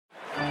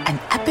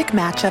epic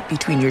matchup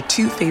between your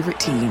two favorite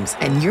teams,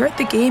 and you're at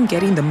the game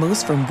getting the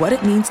most from what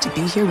it means to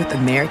be here with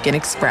American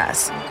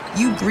Express.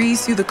 You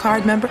breeze through the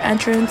card member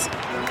entrance,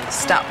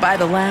 stop by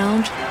the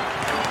lounge.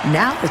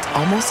 Now it's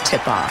almost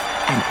tip-off,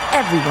 and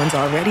everyone's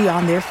already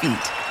on their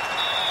feet.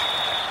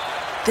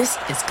 This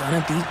is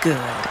gonna be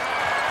good.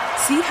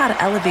 See how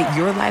to elevate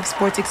your live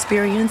sports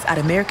experience at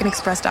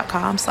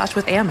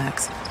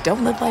americanexpress.com/withAmex.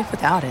 Don't live life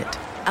without it.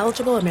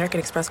 Eligible American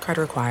Express card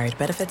required.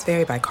 Benefits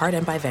vary by card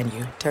and by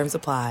venue. Terms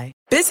apply.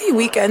 Busy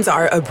weekends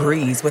are a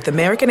breeze with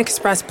American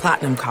Express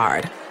Platinum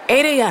Card.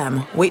 8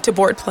 a.m., wait to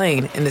board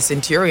plane in the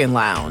Centurion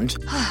Lounge.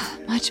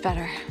 Much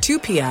better. 2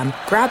 p.m.,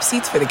 grab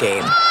seats for the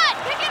game.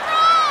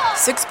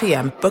 6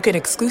 p.m., book an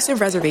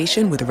exclusive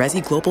reservation with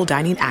Resi Global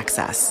Dining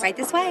Access. Right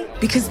this way.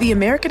 Because the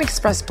American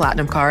Express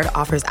Platinum Card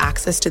offers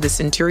access to the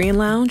Centurion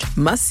Lounge,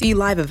 must-see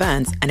live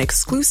events, and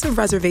exclusive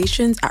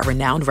reservations at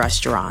renowned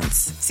restaurants.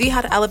 See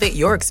how to elevate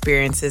your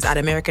experiences at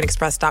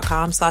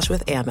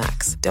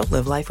americanexpress.com/withAmex. Don't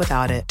live life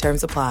without it.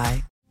 Terms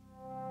apply.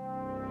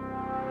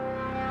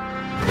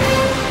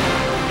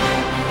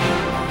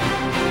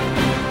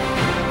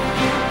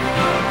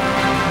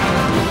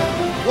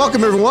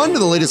 Welcome, everyone, to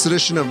the latest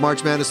edition of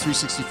March Madness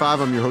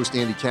 365. I'm your host,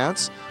 Andy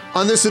Katz.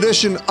 On this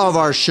edition of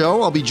our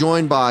show, I'll be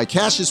joined by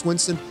Cassius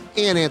Winston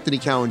and Anthony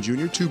Cowan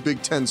Jr., two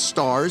Big Ten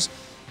stars,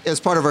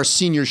 as part of our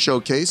senior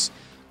showcase.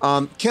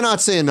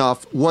 Cannot say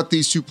enough what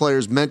these two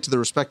players meant to their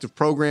respective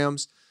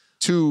programs.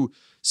 Two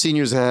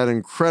seniors that had an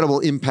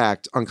incredible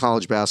impact on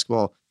college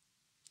basketball.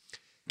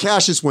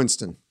 Cassius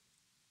Winston,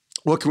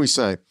 what can we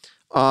say?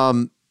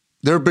 There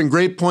have been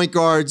great point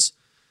guards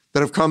that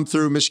have come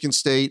through Michigan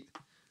State.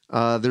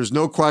 There's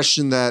no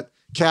question that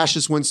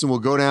Cassius Winston will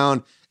go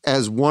down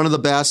as one of the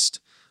best.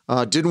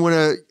 Didn't win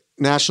a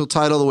national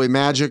title the way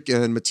Magic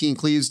and Mateen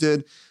Cleaves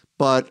did,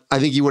 but I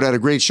think he would have had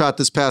a great shot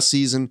this past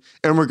season.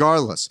 And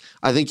regardless,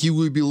 I think he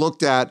would be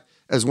looked at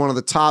as one of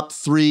the top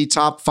 3,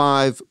 top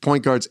 5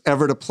 point guards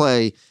ever to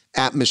play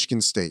at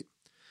Michigan State.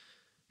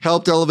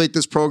 Helped elevate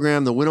this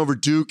program. The win over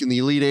Duke in the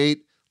Elite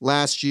Eight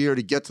last year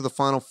to get to the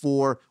Final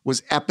Four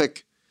was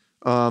epic.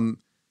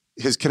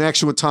 His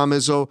connection with Tom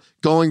Izzo,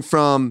 going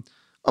from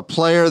a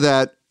player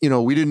that,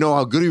 we didn't know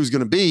how good he was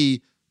going to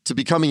be to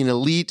becoming an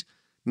elite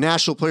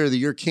National Player of the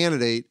Year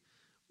candidate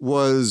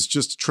was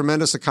just a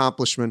tremendous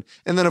accomplishment.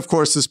 And then, of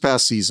course, this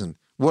past season,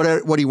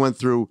 what he went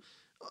through,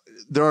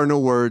 there are no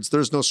words.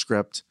 There's no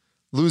script.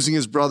 Losing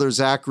his brother,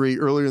 Zachary,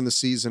 earlier in the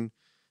season,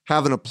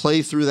 having to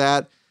play through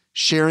that,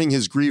 sharing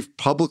his grief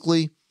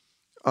publicly.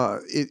 No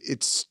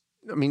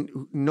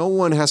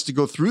one has to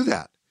go through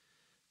that.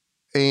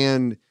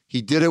 And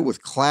he did it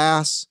with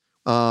class.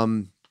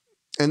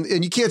 And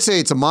you can't say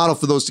it's a model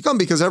for those to come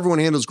because everyone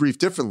handles grief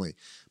differently.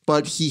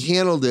 But he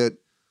handled it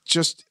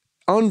just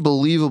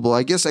unbelievable.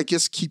 I guess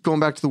keep going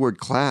back to the word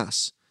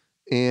class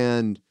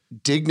and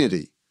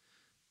dignity.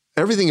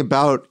 Everything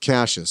about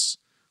Cassius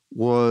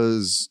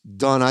was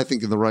done, I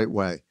think, in the right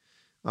way.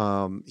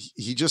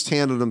 He just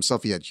handled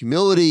himself. He had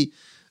humility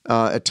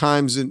at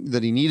times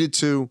that he needed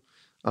to.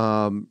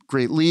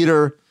 Great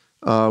leader.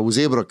 Was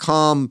able to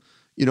calm,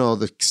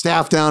 the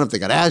staff down if they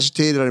got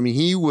agitated. I mean,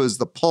 he was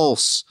the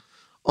pulse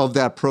of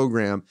that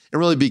program and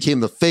really became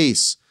the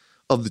face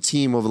of the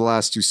team over the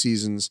last 2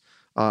 seasons.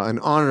 An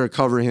honor to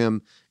cover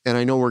him, and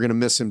I know we're going to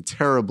miss him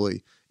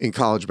terribly in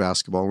college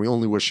basketball, and we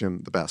only wish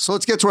him the best. So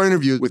let's get to our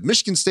interview with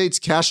Michigan State's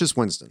Cassius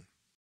Winston.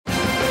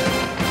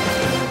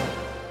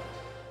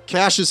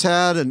 Cassius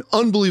had an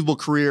unbelievable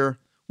career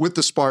with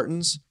the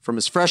Spartans from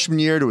his freshman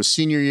year to his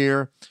senior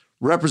year,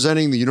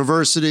 representing the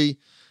university,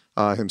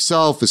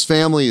 himself, his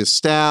family, his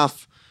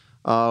staff,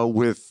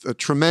 with a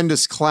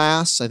tremendous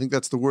class. I think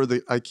that's the word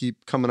that I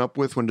keep coming up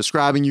with when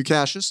describing you,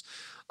 Cassius.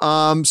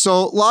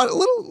 So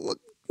little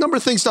number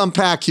of things to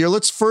unpack here.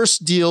 Let's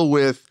first deal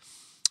with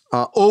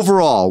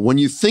overall. When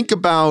you think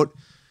about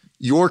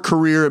your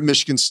career at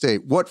Michigan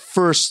State, what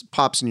first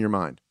pops in your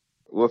mind?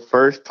 What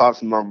first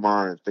pops in my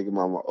mind, thinking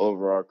about my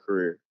overall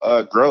career?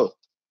 Growth.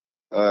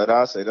 And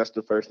I'll say that's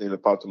the first thing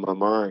that popped in my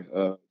mind.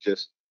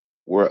 Just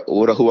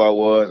who I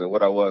was and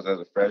what I was as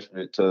a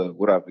freshman to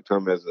what I've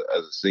become as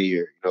a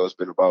senior. It's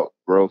been about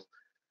growth,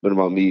 been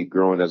about me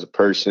growing as a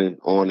person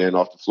on and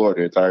off the floor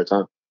the entire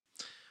time.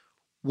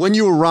 When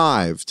you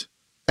arrived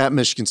at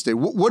Michigan State,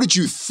 what did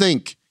you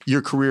think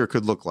your career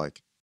could look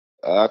like?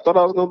 I thought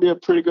I was going to be a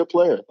pretty good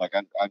player. Like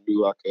I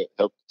knew I could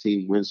help the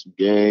team win some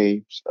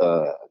games.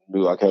 I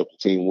knew I could help the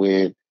team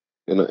win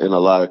in a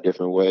lot of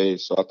different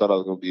ways. So I thought I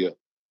was going to be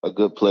a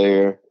good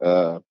player.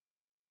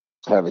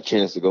 Have a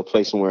chance to go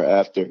play somewhere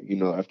after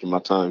my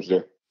times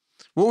there.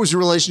 What was your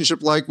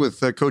relationship like with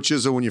Coach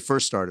Izzo when you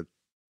first started?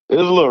 It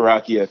was a little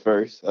rocky at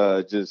first.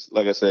 Just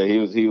like I said, he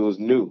was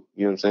new.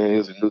 You know what I'm saying? He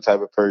was a new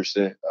type of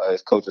person.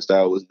 His coaching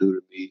style was new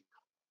to me.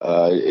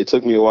 It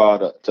took me a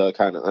while to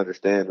kind of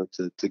understand him,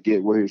 to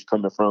get where he was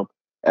coming from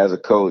as a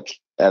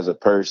coach, as a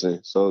person.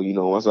 So,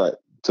 once I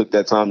took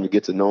that time to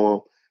get to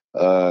know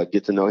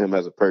him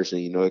as a person,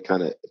 it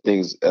kind of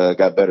things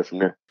got better from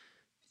there.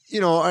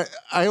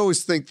 I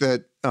always think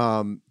that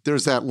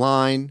there's that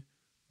line,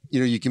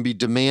 you can be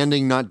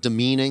demanding, not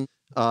demeaning.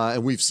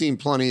 And we've seen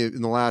plenty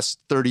in the last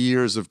 30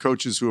 years of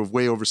coaches who have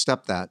way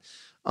overstepped that.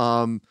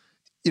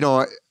 You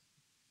know,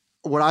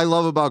 what I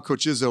love about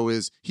Coach Izzo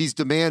is he's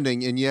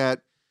demanding, and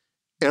yet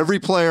every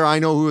player I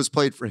know who has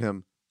played for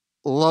him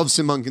loves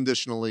him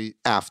unconditionally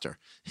after.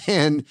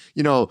 And,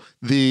 you know,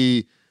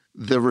 the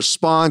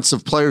response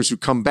of players who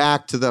come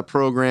back to that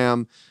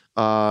program,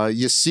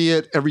 you see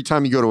it every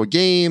time you go to a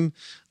game.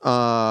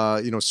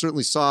 You know,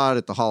 certainly saw it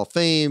at the Hall of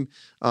Fame.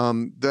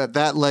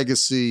 That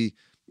legacy,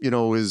 you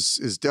know,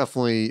 is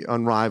definitely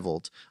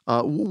unrivaled.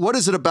 What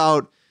is it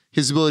about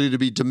his ability to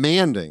be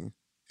demanding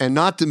and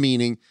not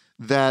demeaning,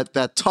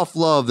 that tough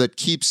love that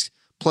keeps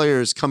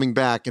players coming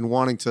back and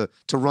wanting to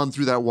run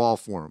through that wall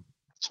for him?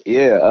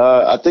 Yeah,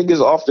 I think it's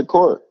off the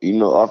court. You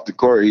know, off the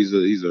court, he's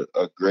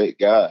a great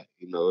guy.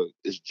 You know,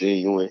 it's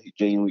genuine. He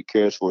genuinely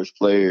cares for his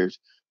players.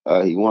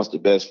 He wants the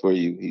best for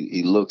you.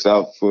 He looks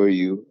out for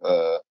you.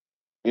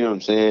 You know what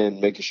I'm saying?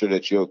 Making sure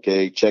that you're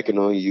okay, checking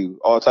on you,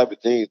 all type of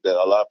things that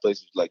a lot of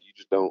places, like,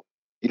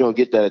 you don't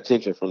get that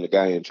attention from the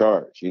guy in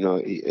charge. You know,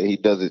 he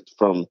does it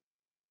from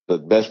the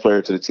best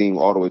player to the team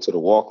all the way to the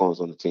walk-ons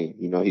on the team.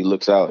 You know, he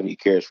looks out and he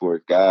cares for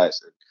his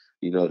guys. And,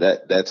 you know,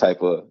 that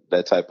type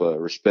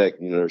of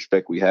respect, you know,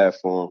 respect we have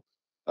for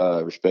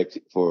him, respect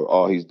for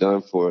all he's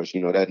done for us,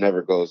 you know, that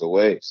never goes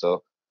away.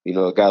 So, you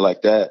know, a guy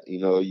like that, you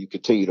know, you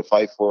continue to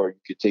fight for, you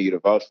continue to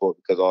vouch for,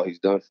 because all he's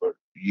done for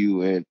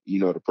you and, you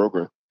know, the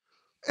program.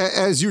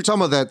 As you were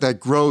talking about that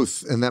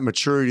growth and that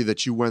maturity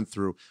that you went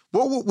through,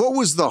 what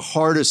was the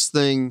hardest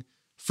thing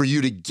for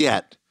you to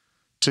get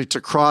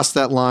to cross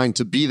that line,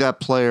 to be that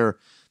player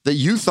that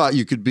you thought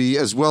you could be,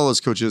 as well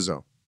as Coach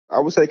Izzo? I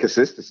would say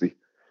consistency.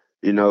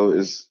 You know,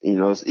 it's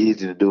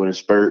easy to do it in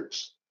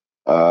spurts.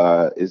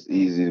 It's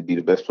easy to be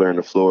the best player on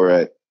the floor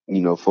at,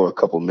 you know, for a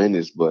couple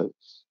minutes, but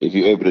if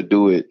you're able to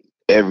do it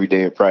every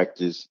day in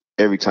practice,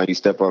 every time you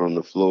step out on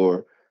the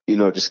floor, you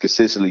know, just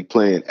consistently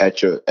playing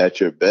at your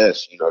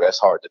best, you know, that's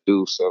hard to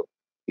do. So,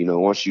 you know,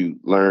 once you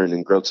learn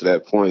and grow to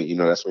that point, you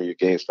know, that's when your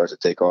game starts to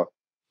take off.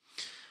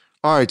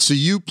 All right. So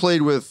you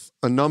played with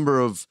a number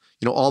of,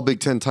 you know, all Big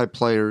Ten type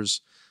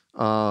players,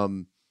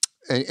 and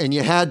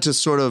you had to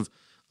sort of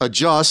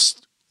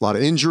adjust, a lot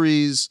of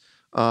injuries,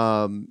 you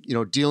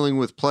know, dealing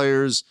with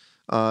players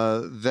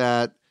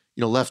that,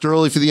 you know, left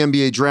early for the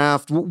NBA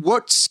draft.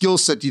 What skill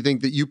set do you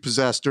think that you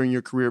possessed during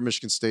your career at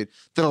Michigan State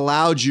that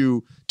allowed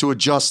you to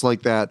adjust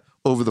like that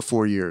over the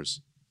 4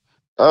 years?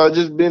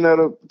 Just being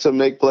able to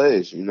make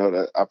plays. You know,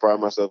 that I pride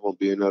myself on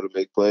being able to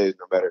make plays,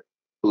 no matter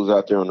who's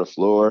out there on the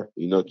floor.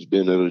 You know, just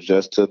being able to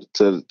adjust to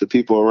the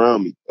people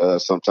around me.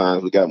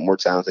 Sometimes we got more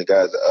talented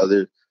guys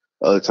than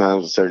other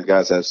times certain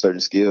guys have certain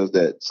skills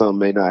that some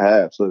may not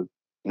have. So,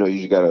 you know, you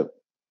just gotta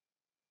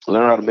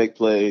learn how to make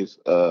plays.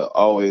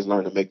 Always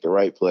learn to make the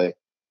right play.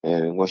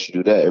 And once you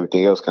do that,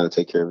 everything else kind of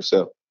take care of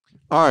itself.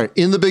 All right.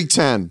 In the Big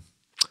Ten,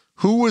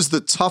 who was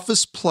the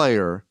toughest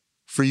player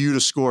for you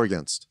to score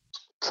against?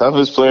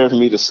 Toughest player for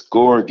me to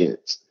score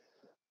against?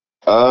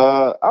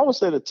 I would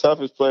say the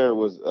toughest player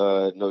was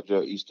No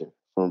Joe Eastern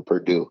from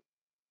Purdue.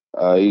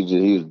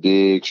 He was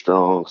big,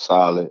 strong,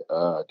 solid.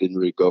 Didn't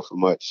really go for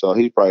much. So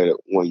he's probably the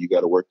one you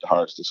got to work the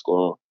hardest to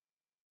score on.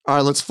 All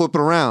right, let's flip it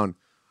around.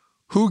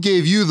 Who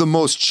gave you the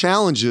most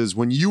challenges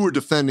when you were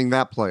defending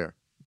that player?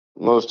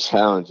 Most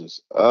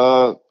challenges.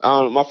 I don't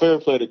know. My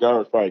favorite player to guard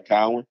was probably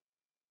Cowan.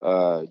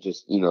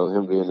 Just, you know,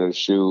 him being able to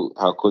shoot,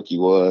 how quick he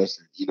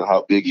was, you know,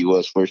 how big he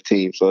was first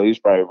team. So he's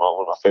probably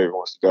one of my favorite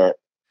ones to guard.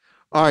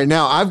 All right,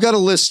 now I've got a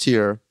list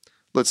here.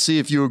 Let's see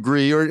if you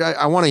agree, or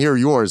I want to hear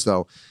yours,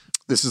 though.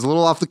 This is a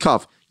little off the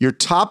cuff. Your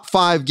top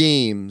 5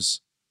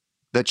 games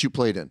that you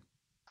played in.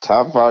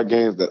 Top 5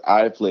 games that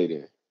I played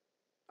in.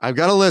 I've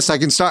got a list. I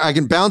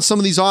can bounce some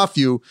of these off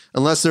you,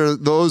 unless they're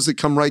those that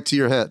come right to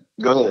your head.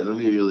 Go ahead. Let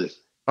me hear your list.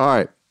 All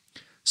right.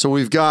 So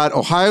we've got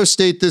Ohio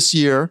State this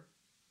year,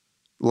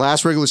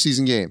 last regular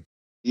season game.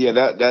 Yeah,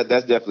 that's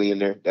definitely in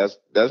there.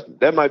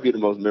 That might be the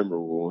most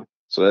memorable one.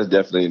 So that's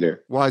definitely in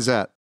there. Why is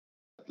that?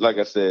 Like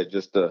I said,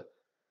 just the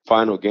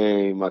final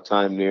game, my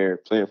time there,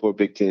 playing for a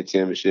Big Ten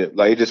championship.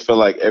 Like, it just felt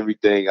like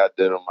everything I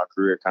did on my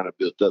career kind of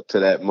built up to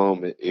that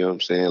moment. You know what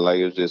I'm saying? Like,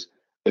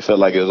 it felt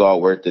like it was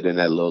all worth it in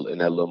that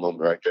little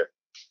moment right there.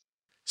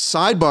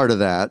 Sidebar to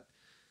that,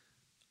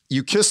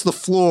 you kissed the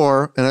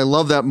floor, and I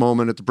love that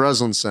moment at the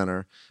Breslin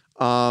Center.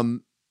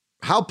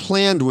 How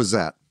planned was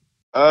that?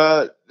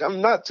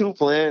 I'm not too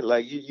planned.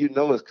 Like, you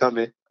know it's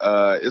coming.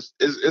 It's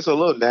a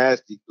little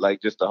nasty,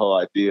 like, just the whole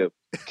idea of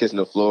kissing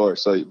the floor.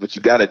 So, but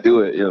you got to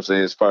do it. You know what I'm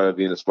saying? It's part of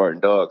being a Spartan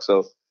dog.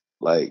 So,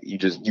 like,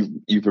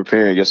 you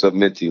preparing yourself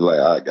mentally, like,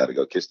 I got to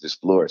go kiss this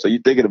floor. So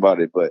you're thinking about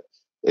it, but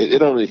it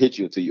don't really hit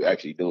you until you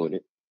actually doing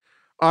it.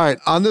 All right.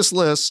 On this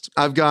list,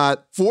 I've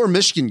got 4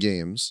 Michigan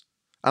games.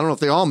 I don't know if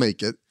they all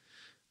make it.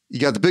 You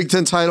got the Big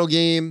Ten title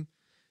game.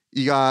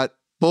 You got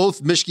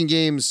both Michigan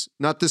games,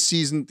 not this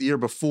season, the year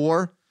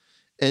before.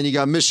 And you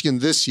got Michigan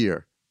this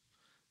year.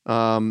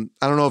 I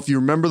don't know if you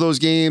remember those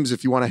games,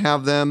 if you want to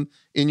have them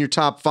in your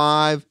top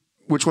 5.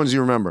 Which ones do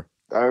you remember?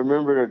 I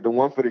remember the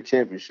one for the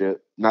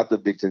championship, not the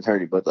Big Ten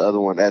tourney, but the other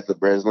one at the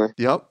Breslin.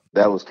 Yep.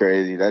 That was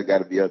crazy. That got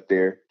to be up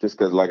there just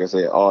because, like I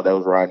said, all that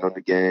was riding on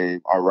the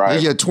game. Our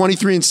rival. Yeah,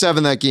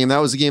 23-7 that game. That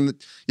was the game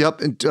that,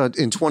 yep, in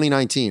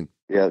 2019.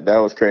 Yeah, that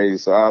was crazy.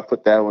 So I'll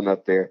put that one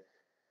up there.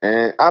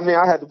 And I mean,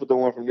 I had to put the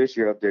one from this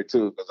year up there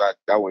too because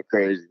that went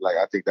crazy. Like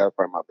I think that was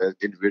probably my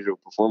best individual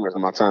performance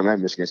of my time at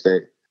Michigan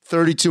State.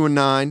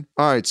 32-9.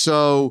 All right,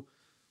 so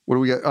what do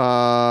we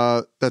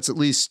got?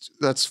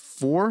 That's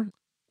 4.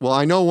 Well,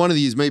 I know one of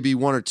these may be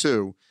 1 or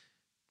 2.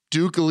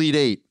 Duke Elite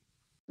 8.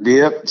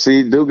 Yep.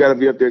 See, Duke got to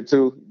be up there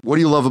too. What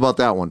do you love about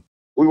that one?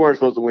 We weren't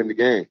supposed to win the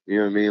game. You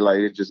know what I mean? Like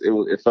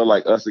it felt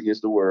like us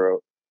against the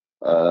world.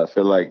 I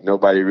feel like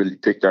nobody really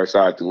picked our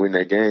side to win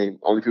that game.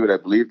 Only people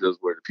that believed us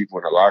were the people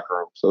in the locker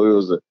room. So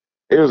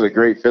it was a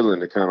great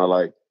feeling to kind of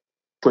like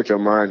put your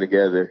mind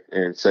together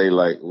and say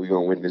like we're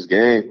gonna win this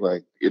game.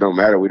 Like it don't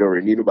matter. We don't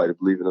really need nobody to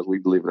believe in us. We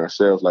believe in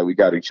ourselves. Like we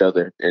got each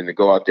other, and to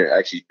go out there and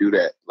actually do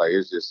that, like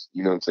it's just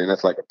you know what I'm saying.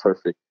 That's like a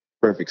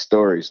perfect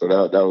story. So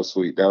that was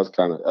sweet. That was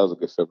a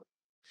good feeling.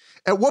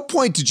 At what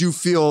point did you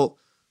feel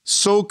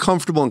so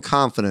comfortable and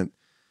confident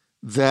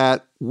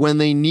that when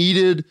they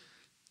needed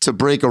to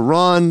break a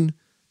run,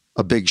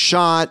 a big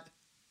shot,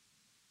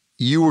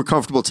 you were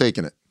comfortable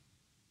taking it?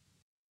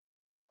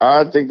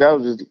 I think that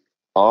was just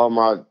all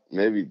my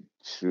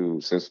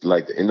since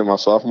like the end of my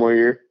sophomore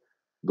year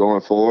going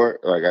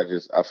forward. Like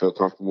I felt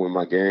comfortable in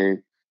my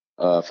game.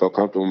 Felt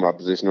comfortable in my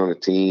position on the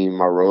team,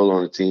 my role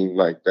on the team.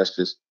 Like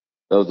those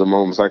are the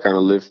moments I kind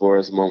of live for.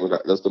 That's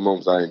the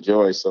moments I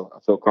enjoy. So I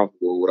felt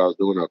comfortable with what I was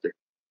doing out there.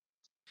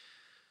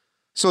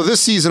 So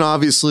this season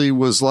obviously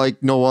was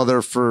like no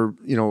other for,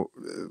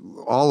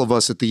 all of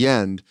us at the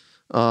end.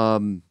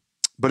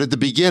 But at the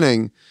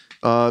beginning,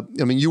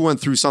 you went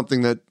through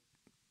something that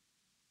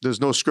there's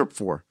no script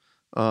for.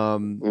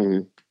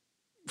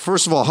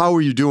 First of all, how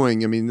are you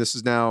doing? I mean, this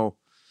is now,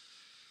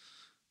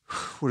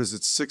 what is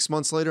it, 6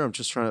 months later? I'm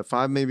just trying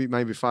to,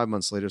 maybe 5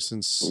 months later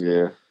since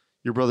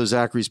your brother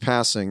Zachary's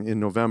passing in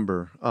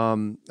November.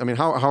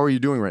 How are you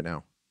doing right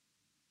now?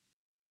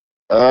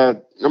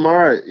 I'm all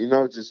right.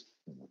 Just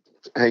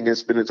hanging,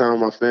 spending time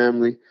with my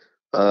family,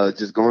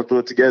 just going through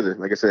it together.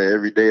 Like I said,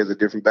 every day is a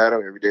different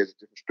battle. Every day is a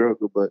different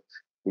struggle, but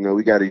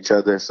we got each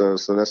other. So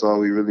that's all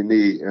we really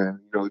need.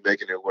 We're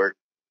making it work.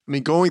 I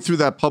mean, going through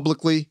that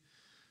publicly,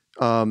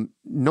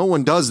 no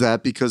one does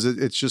that because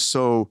it's just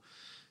so,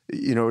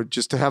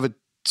 just to have it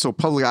so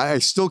public, I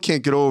still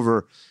can't get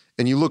over.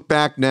 And you look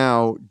back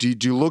now, do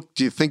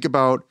you think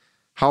about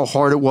how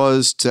hard it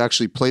was to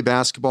actually play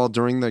basketball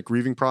during that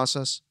grieving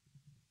process?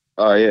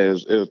 Oh yeah,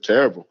 it was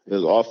terrible. It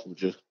was awful.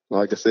 Just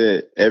like I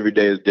said, every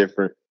day is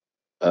different.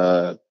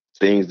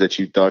 Things that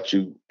you thought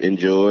you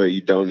enjoy,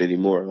 you don't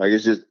anymore. Like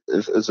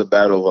it's a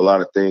battle of a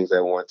lot of things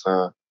at one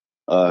time.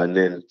 And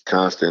then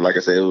constant, like I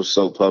said, it was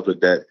so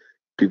public that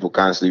people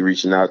constantly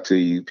reaching out to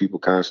you, people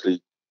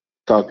constantly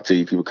talking to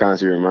you, people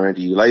constantly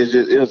reminding you. Like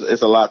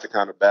it's a lot to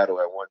kind of battle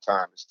at one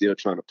time and still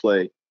trying to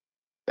play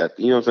at,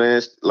 what I'm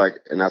saying?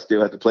 And I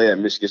still have to play at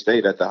Michigan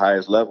State at the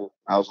highest level.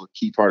 I was a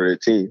key part of the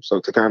team. So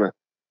to kind of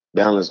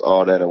balance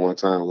all that at one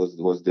time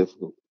was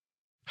difficult.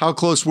 How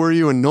close were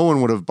you? And no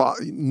one would have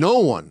no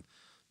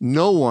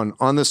one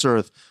on this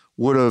earth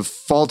would have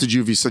faulted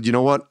you if you said, you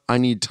know what, I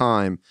need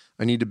time.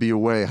 I need to be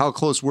away. How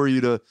close were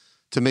you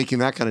to making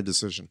that kind of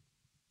decision?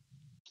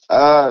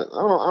 I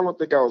don't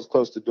think I was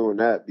close to doing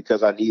that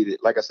because I needed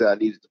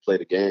to play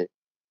the game.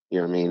 You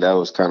know what I mean? That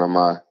was kind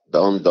of the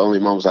only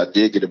moments I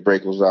did get a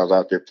break was when I was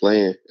out there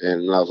playing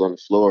and when I was on the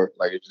floor.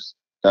 Like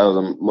that was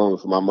a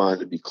moment for my mind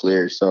to be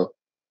clear. So,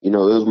 it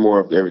was more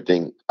of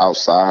everything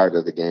outside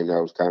of the game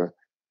that was kind of,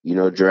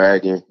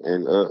 dragging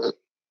and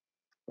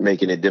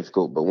making it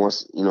difficult. But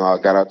once, I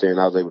got out there and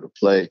I was able to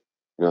play, it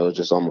was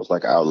just almost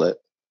like an outlet.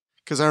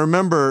 Because I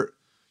remember,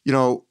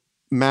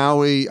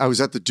 Maui, I was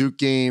at the Duke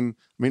game.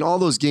 I mean, all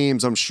those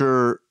games, I'm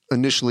sure,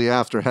 initially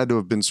after had to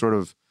have been sort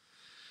of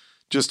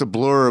just a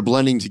blur or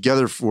blending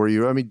together for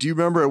you. I mean, do you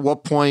remember at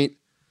what point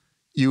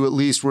you at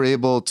least were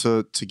able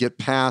to get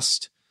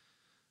past,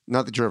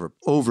 not that you're ever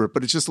over it,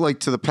 but it's just like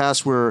to the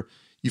past where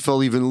you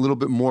felt even a little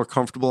bit more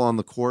comfortable on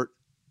the court?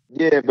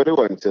 Yeah, but it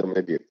wasn't until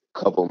maybe a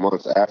couple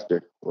months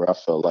after where I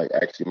felt like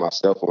actually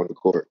myself on the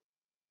court.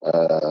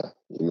 All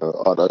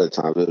the other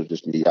times it was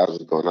just me. I was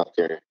just going out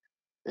there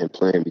and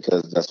playing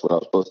because that's what I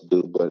was supposed to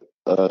do. But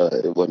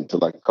it wasn't until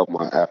like a couple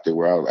months after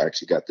where I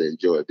actually got to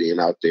enjoy being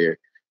out there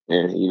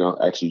and,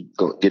 actually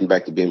getting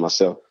back to being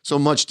myself. So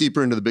much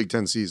deeper into the Big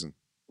Ten season.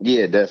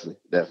 Yeah,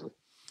 definitely.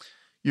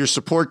 Your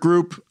support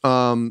group,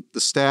 the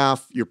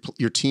staff,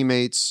 your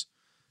teammates,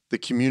 the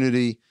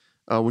community,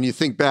 when you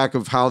think back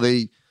of how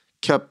they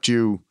kept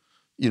you,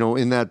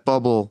 in that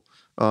bubble,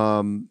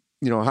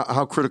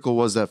 how critical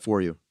was that for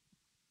you?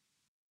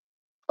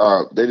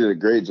 They did a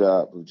great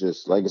job of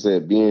just, like I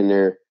said, being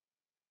there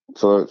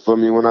for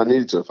me when I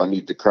needed to. If I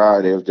needed to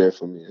cry, they was there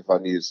for me. If I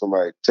needed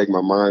somebody to take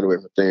my mind away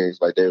from things,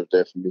 like they was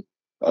there for me.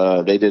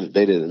 They did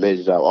an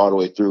amazing job all the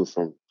way through,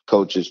 from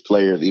coaches,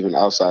 players, even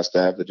outside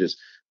staff, but just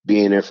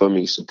being there for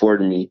me,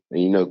 supporting me,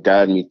 and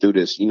guiding me through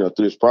this, through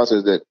this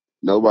process that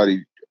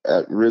nobody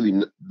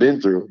really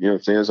been through. You know what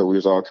I'm saying? So we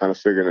was all kind of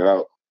figuring it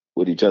out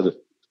with each other.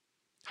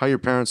 How are your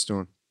parents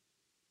doing?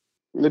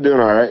 They're doing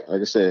all right.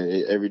 Like I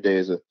said, every day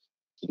is a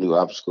new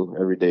obstacle.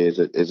 Every day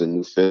is a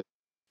new fit.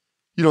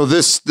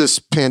 This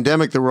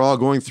pandemic that we're all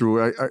going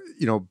through,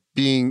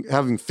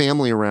 having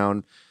family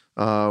around,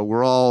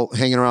 we're all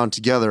hanging around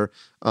together.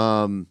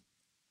 How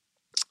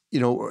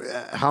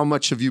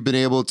much have you been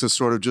able to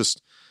sort of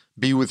just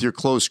be with your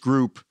close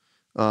group?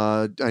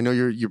 I know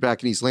you're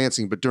back in East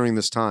Lansing, but during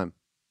this time.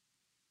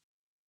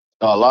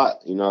 A lot.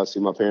 I see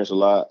my parents a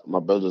lot. My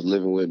brother's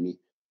living with me.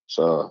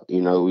 So,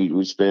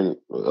 we spend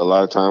a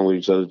lot of time with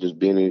each other, just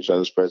being in each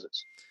other's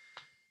presence.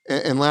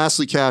 And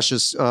lastly,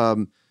 Cassius,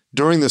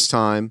 during this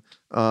time,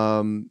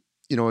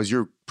 as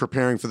you're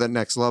preparing for that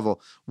next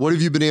level, what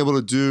have you been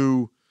able to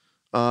do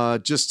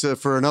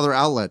for another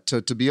outlet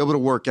to be able to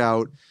work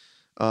out,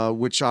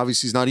 which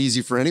obviously is not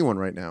easy for anyone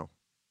right now?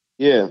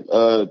 Yeah,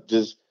 I've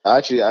been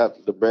able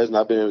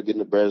to get in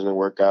the Breslin and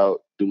work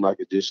out, do my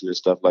conditioning and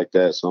stuff like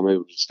that. So I'm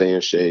able to stay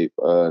in shape,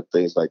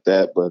 things like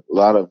that. But a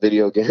lot of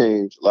video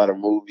games, a lot of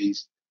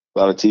movies, a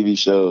lot of TV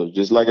shows.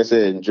 Just like I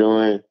said,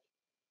 enjoying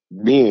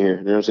being here.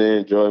 You know what I'm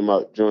saying?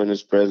 Enjoying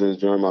this presence,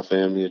 enjoying my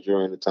family,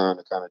 enjoying the time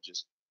to kind of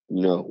just,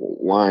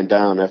 wind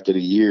down after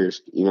the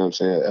years. You know what I'm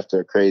saying? After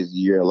a crazy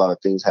year, a lot of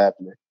things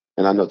happening.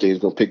 And I know things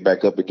are going to pick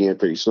back up again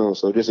pretty soon.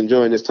 So just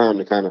enjoying this time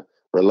to kind of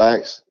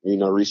relax,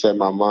 reset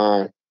my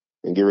mind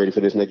and get ready for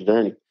this next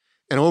journey.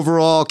 And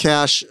overall,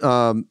 Cash,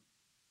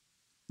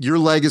 your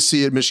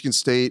legacy at Michigan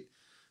State,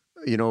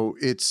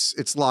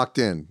 it's locked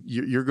in.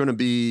 You're going to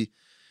be,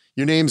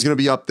 your name's going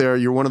to be up there.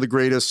 You're one of the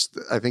greatest,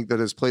 I think, that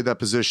has played that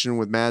position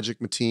with Magic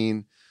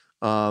Mateen.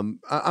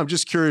 I'm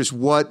just curious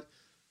what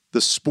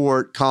the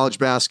sport, college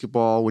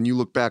basketball, when you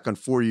look back on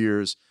 4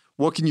 years,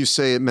 what can you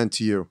say it meant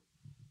to you?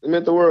 It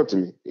meant the world to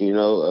me.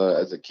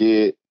 As a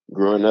kid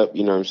growing up,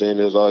 it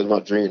was always my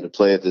dream to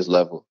play at this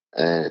level.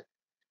 And,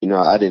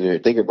 I didn't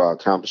even think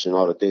about accomplishing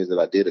all the things that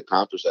I did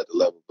accomplish at the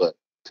level, but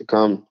to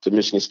come to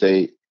Michigan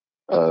State,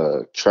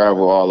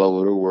 travel all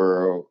over the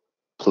world,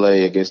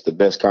 play against the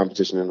best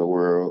competition in the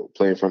world,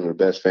 play in front of the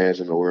best fans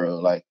in the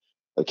world. Like,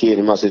 a kid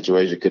in my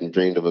situation couldn't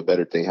dream of a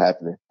better thing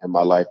happening in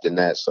my life than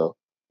that. So,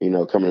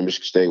 coming to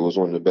Michigan State was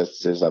one of the best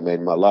decisions I made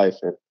in my life.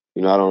 And,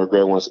 I don't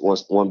regret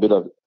one bit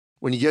of it.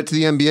 When you get to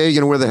the NBA, you're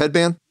going to wear the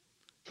headband?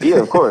 Yeah,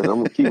 of course. I'm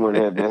going to keep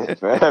wearing the headband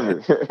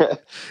forever.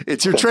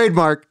 It's your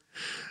trademark.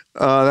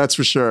 That's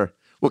for sure.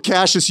 Well,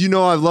 Cassius,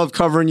 I love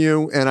covering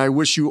you, and I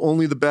wish you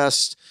only the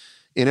best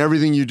in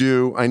everything you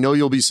do. I know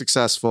you'll be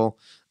successful.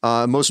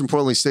 Most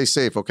importantly, stay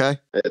safe, okay?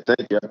 Yeah,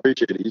 thank you. I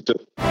appreciate it. You too.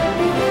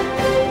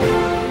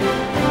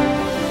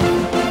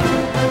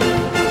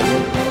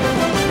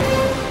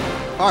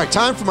 All right,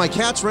 time for my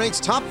Cats Ranks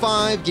top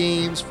 5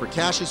 games for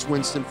Cassius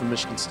Winston from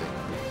Michigan State.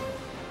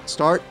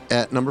 Start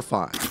at number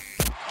 5.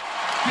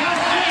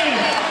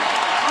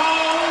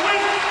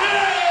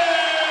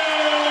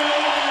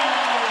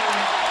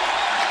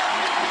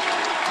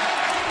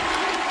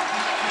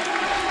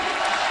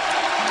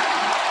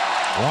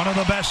 One of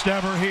the best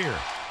ever here.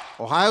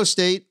 Ohio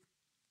State,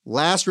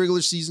 last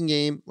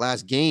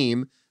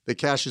game that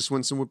Cassius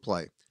Winston would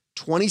play.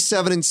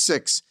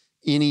 27-6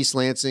 in East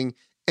Lansing.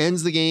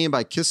 Ends the game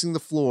by kissing the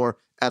floor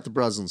at the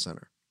Breslin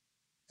Center.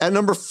 At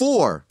number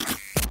 4.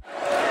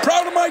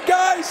 Proud of my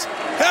guys.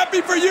 Happy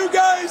for you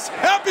guys.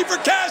 Happy for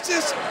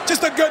Cassius.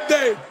 Just a good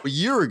day. A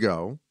year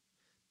ago,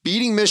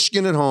 beating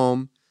Michigan at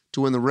home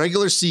to win the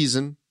regular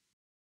season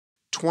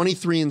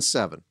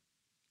 23-7.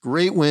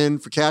 Great win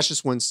for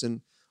Cassius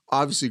Winston.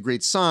 Obviously a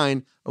great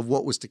sign of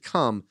what was to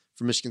come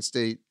for Michigan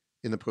State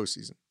in the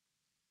postseason.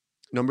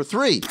 Number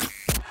 3.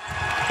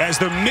 As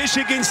the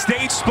Michigan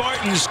State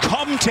Spartans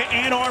come to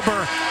Ann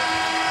Arbor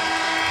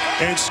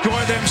and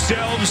score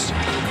themselves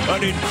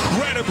an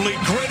incredibly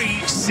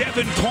gritty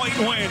 7-point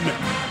win.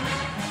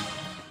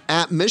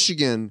 At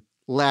Michigan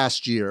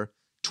last year,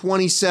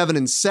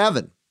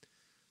 27-7.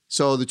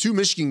 So the 2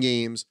 Michigan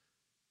games,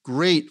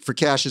 great for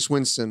Cassius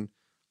Winston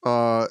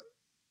the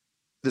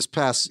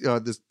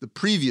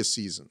previous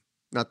season.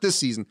 Not this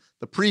season,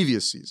 the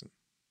previous season.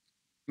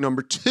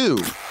 Number 2.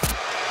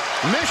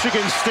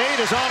 Michigan State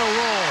is on a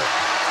roll.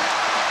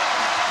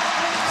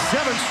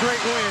 7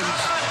 straight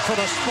wins for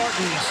the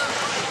Spartans.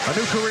 A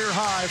new career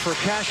high for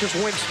Cassius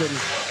Winston.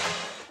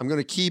 I'm going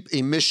to keep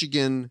a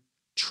Michigan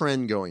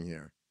trend going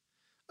here.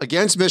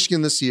 Against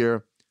Michigan this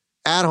year,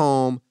 at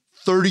home,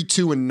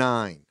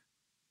 32-9.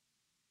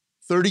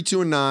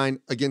 32-9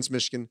 against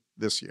Michigan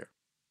this year.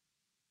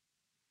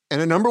 And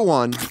at number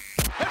 1.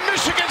 And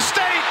Michigan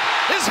State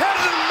is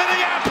headed to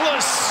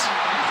Minneapolis.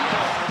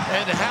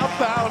 And how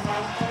about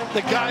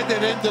the guy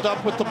that ended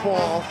up with the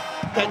ball,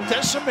 that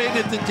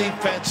decimated the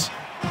defense,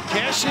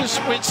 Cassius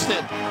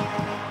Winston.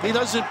 He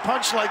doesn't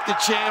punch like the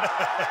champ,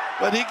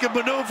 but he can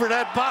maneuver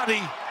that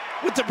body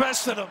with the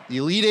best of them. The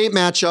Elite 8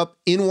 matchup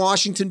in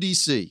Washington,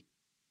 D.C.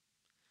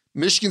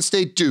 Michigan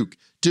State, Duke.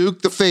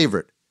 Duke, the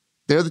favorite.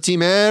 They're the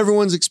team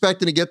everyone's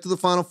expecting to get to the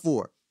Final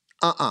Four.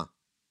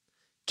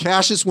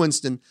 Cassius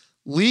Winston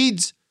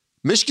leads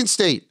Michigan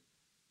State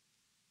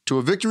to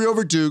a victory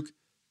over Duke,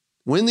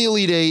 win the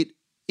Elite 8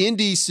 in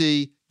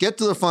D.C., get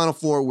to the Final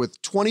Four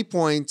with 20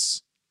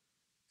 points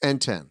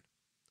and 10.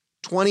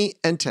 20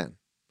 and 10.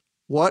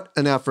 What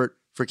an effort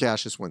for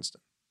Cassius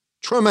Winston.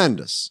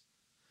 Tremendous.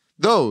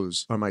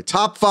 Those are my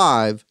top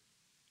 5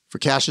 for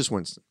Cassius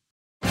Winston.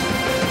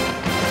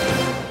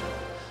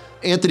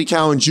 Anthony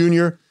Cowan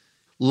Jr.,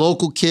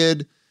 local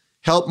kid,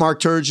 helped Mark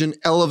Turgeon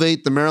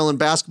elevate the Maryland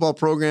basketball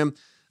program,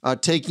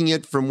 taking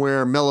it from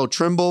where Melo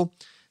Trimble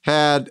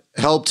had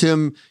helped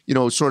him,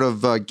 sort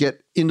of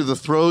get into the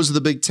throes of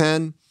the Big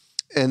Ten.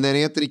 And then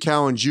Anthony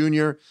Cowan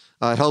Jr.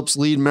 Helps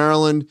lead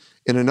Maryland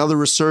in another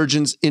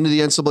resurgence into the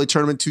NCAA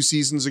tournament 2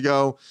 seasons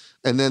ago.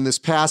 And then this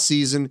past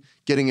season,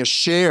 getting a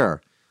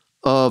share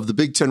of the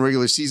Big Ten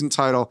regular season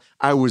title.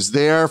 I was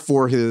there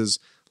for his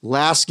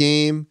last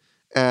game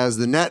as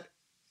the net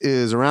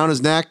is around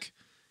his neck.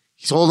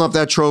 He's holding up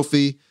that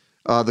trophy.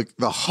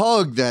 The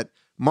hug that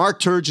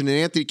Mark Turgeon and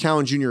Anthony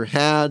Cowan Jr.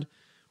 had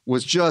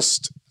was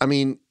just,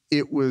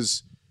 it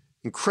was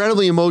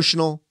incredibly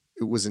emotional.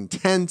 It was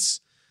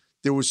intense.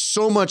 There was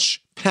so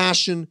much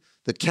passion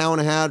that Cowan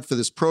had for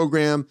this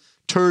program,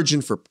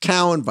 Turgeon for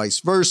Cowan,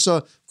 vice versa.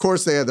 Of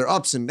course, they had their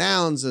ups and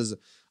downs as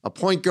a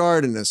point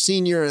guard and a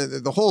senior,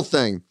 the whole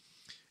thing.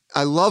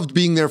 I loved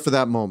being there for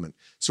that moment.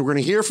 So we're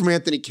going to hear from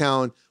Anthony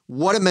Cowan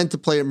what it meant to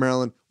play at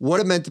Maryland, what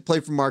it meant to play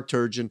for Mark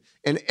Turgeon,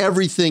 and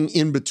everything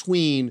in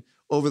between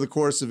over the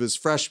course of his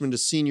freshman to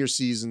senior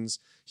seasons.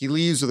 He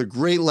leaves with a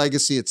great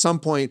legacy. At some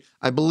point,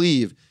 I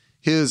believe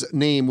his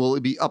name will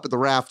be up at the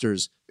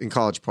rafters in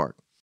College Park.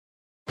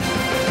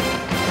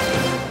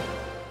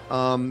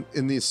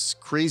 In these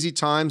crazy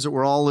times that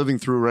we're all living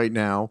through right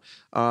now,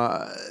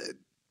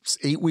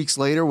 8 weeks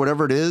later,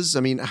 whatever it is,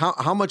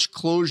 how much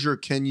closure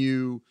can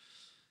you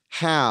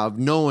have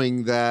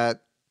knowing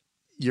that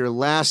your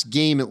last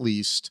game, at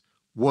least,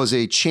 was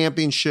a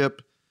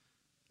championship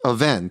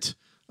event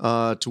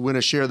to win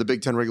a share of the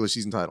Big Ten regular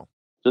season title?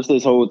 Just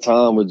this whole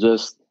time with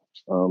just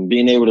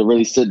being able to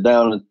really sit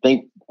down and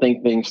think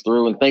things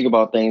through and think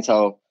about things,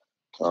 how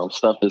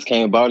stuff just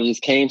came about. It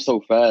just came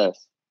so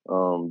fast.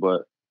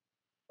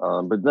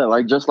 But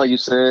then, just like you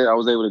said, I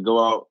was able to go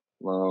out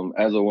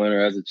as a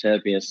winner, as a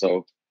champion.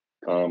 So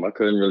I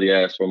couldn't really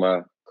ask for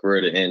my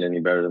career to end any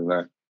better than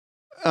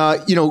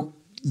that.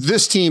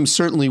 This team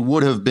certainly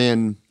would have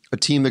been a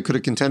team that could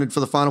have contended for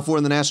the Final Four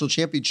in the national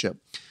championship.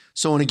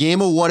 So in a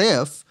game of what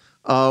if,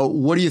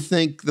 what do you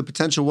think the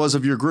potential was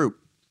of your group?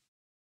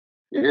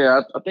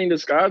 Yeah, I think the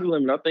sky's the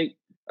limit. I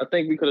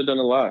think we could have done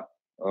a lot.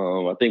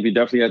 I think we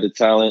definitely had the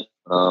talent.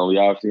 We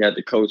obviously had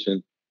the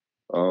coaching.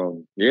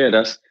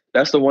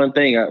 That's the one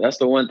thing. That's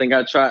the one thing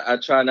I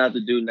try not to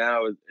do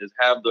now is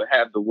have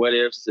the what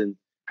ifs, and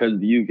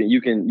because you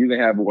can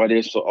have what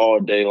ifs all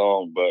day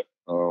long. But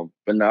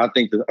no, I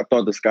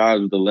thought the sky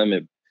was the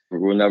limit.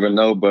 We'll never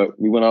know, but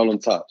we went all on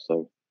top,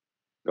 so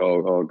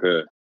all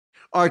good.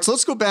 All right, so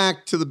let's go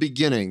back to the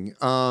beginning.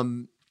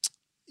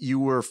 You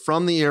were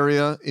from the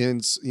area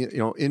in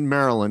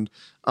Maryland.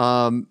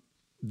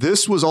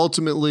 This was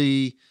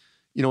ultimately,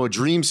 a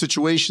dream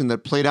situation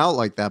that played out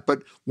like that.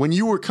 But when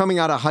you were coming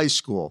out of high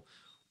school,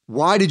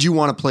 why did you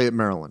want to play at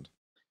Maryland?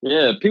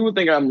 Yeah, people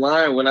think I'm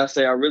lying when I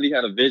say I really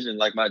had a vision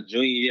like my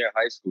junior year of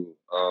high school.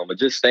 But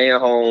just staying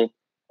home,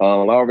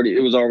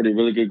 it was already a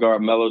really good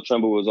guard. Melo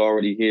Trimble was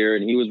already here,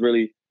 and he was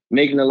really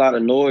making a lot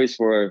of noise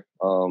for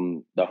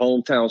the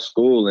hometown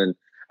school. And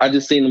I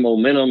just seen the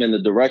momentum and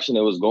the direction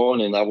it was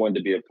going, and I wanted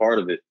to be a part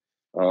of it.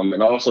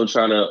 And also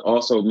trying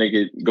to make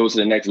it go to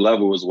the next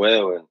level as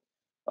well.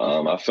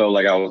 And I felt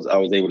like I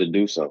was able to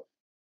do so.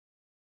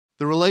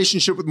 The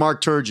relationship with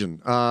Mark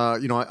Turgeon,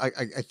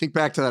 I think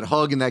back to that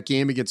hug in that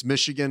game against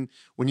Michigan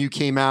when you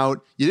came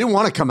out. You didn't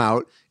want to come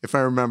out, if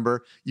I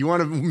remember. You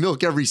want to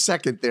milk every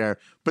second there,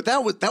 but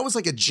that was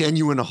like a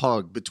genuine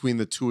hug between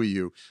the two of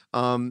you.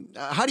 How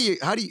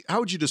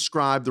would you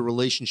describe the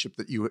relationship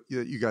that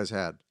you guys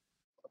had?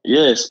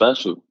 Yeah, it's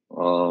special.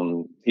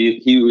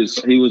 He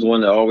was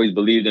one that always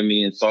believed in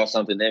me and saw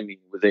something in me.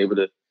 Was able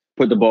to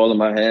put the ball in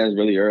my hands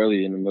really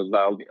early and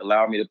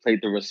allowed me to play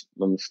through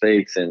the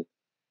mistakes and.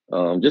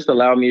 Just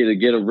allowed me to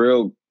get a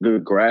real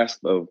good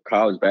grasp of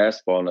college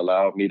basketball and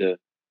allowed me to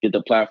get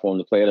the platform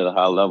to play it at a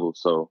high level.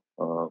 So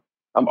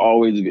I'm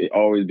always be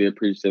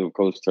appreciative of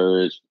Coach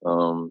Turge.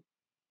 The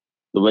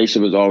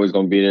relationship is always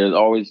going to be there. I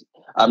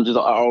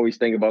always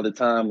think about the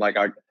time like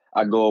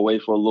I go away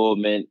for a little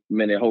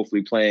minute,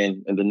 hopefully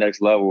playing in the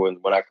next level, and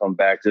when I come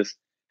back, just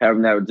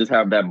have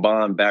that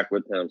bond back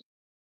with him.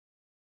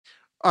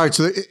 All right,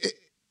 so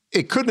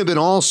it couldn't have been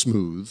all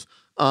smooth.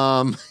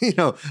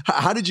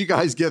 How did you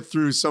guys get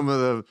through some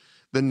of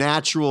the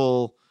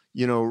natural,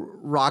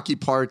 rocky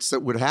parts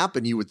that would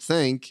happen, you would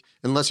think,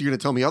 unless you're going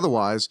to tell me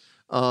otherwise,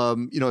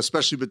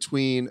 especially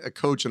between a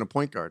coach and a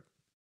point guard?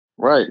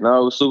 Right.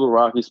 No, it was super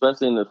rocky,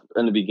 especially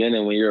in the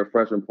beginning when you're a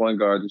freshman point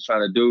guard, just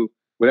trying to do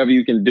whatever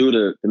you can do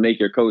to make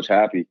your coach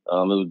happy. It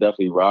was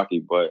definitely rocky,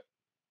 but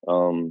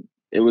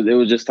it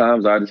was just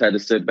times I just had to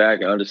sit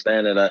back and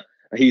understand that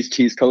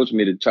he's coached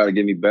me to try to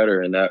get me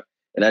better, and that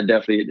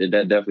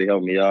definitely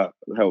helped me out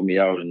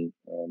and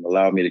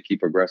allowed me to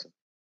keep progressing.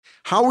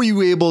 How were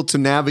you able to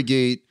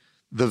navigate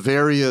the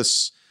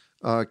various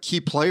key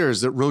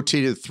players that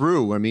rotated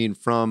through? I mean,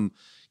 from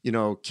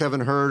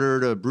Kevin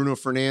Herter to Bruno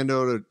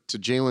Fernando to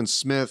Jalen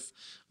Smith.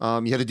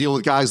 You had to deal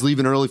with guys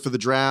leaving early for the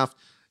draft,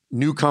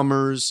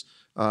 newcomers,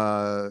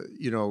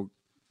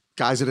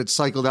 guys that had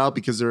cycled out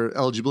because their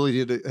eligibility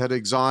had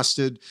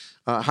exhausted.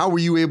 How were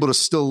you able to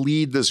still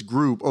lead this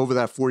group over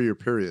that 4-year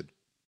period?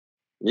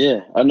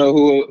 Yeah, I know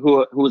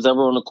who was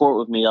ever on the court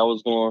with me. I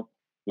was going to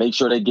make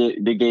sure they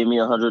gave me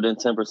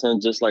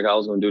 110%, just like I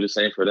was going to do the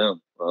same for them.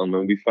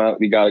 And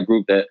we got a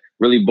group that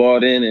really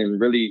bought in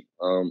and really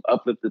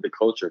uplifted the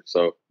culture.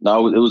 So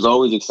now it was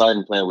always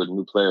exciting playing with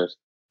new players.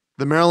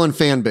 The Maryland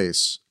fan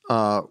base,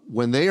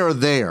 when they are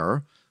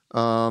there,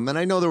 and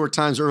I know there were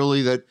times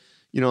early that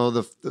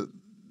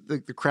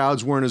the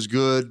crowds weren't as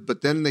good,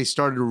 but then they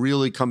started to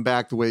really come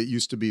back the way it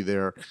used to be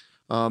there.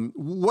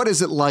 What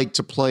is it like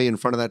to play in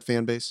front of that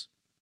fan base?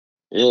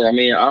 Yeah, I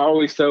mean, I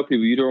always tell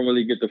people you don't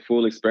really get the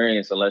full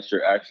experience unless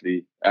you're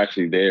actually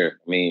there.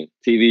 I mean,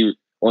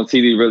 on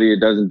TV really it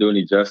doesn't do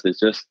any justice.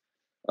 Just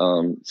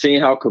seeing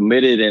how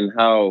committed and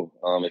how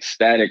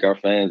ecstatic our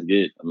fans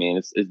get. I mean,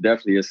 it's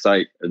definitely a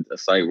sight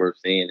worth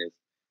seeing. It's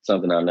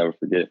something I'll never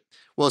forget.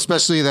 Well,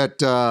 especially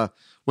that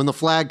when the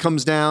flag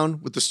comes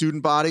down with the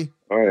student body.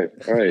 All right.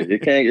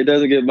 It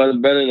doesn't get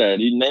much better than that.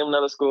 You name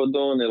another school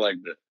doing it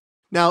like that.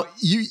 Now,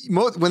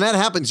 when that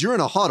happens, you're in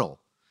a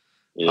huddle.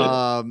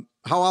 Yeah.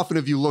 How often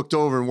have you looked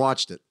over and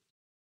watched it?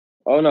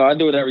 Oh no, I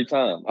do it every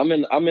time. I'm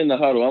in the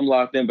huddle. I'm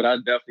locked in, but I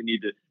definitely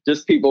need to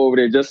just peek over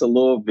there just a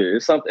little bit.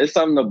 It's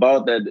something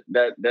about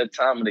that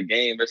time of the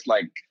game. It's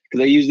like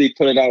because they usually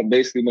put it out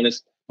basically when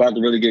it's about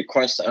to really get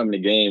crunch time in the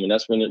game, and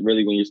that's when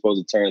you're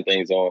supposed to turn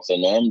things on. So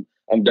no,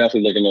 I'm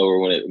definitely looking over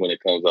when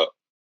it comes up.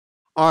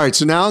 All right,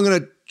 so now I'm going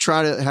to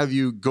try to have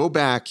you go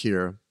back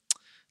here.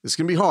 This is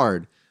going to be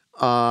hard.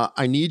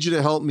 I need you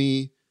to help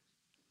me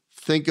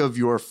think of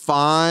your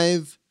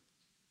 5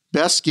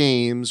 best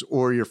games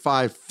or your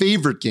 5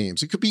 favorite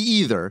games. It could be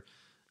either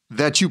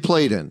that you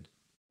played in.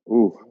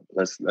 Ooh,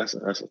 that's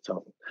a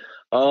tough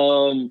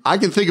one. I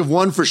can think of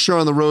one for sure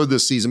on the road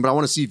this season, but I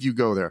want to see if you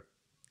go there.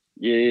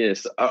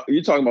 Yes.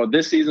 You're talking about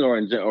this season or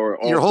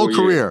your whole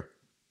career?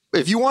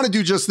 If you want to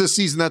do just this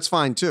season, that's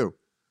fine too.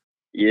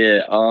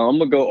 Yeah, I'm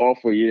gonna go all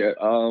for a year.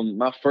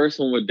 My first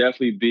one would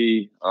definitely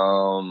be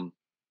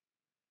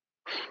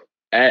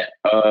at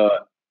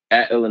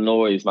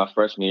Illinois my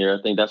freshman year.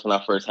 I think that's when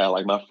I first had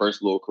like my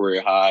first little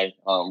career high.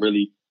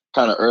 Really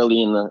kind of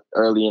early in the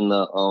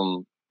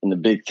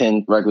Big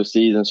Ten regular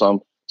season. So I'm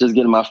just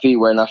getting my feet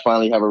wet, and I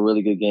finally have a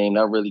really good game.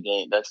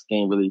 That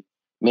game really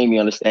made me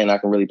understand I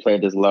can really play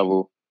at this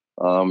level.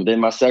 Then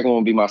my second one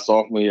would be my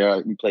sophomore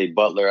year. We played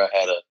Butler. I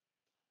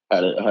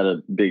had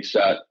a big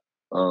shot.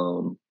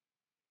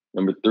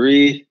 Number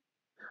 3,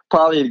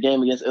 probably the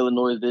game against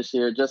Illinois this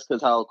year, just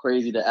because how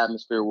crazy the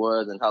atmosphere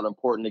was and how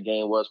important the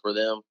game was for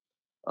them.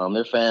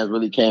 Their fans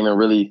really came and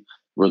really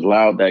was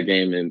loud that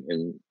game,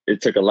 and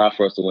it took a lot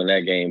for us to win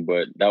that game,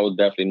 but that was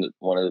definitely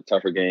one of the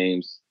tougher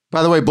games.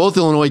 By the way, both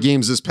Illinois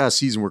games this past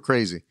season were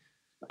crazy.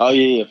 Oh,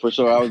 yeah, for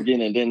sure. I was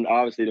getting it. And then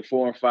obviously the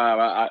 4 and 5,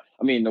 I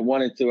mean, the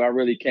 1 and 2, I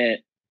really can't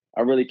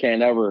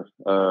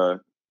ever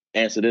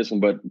answer this one,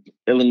 but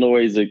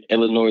Illinois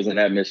and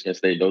at Michigan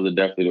State, those are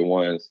definitely the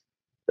ones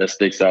that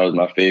sticks out as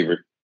my favorite.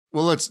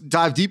 Well, let's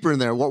dive deeper in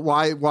there.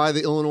 Why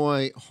the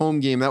Illinois home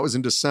game? That was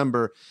in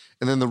December,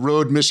 and then the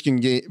road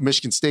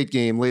Michigan State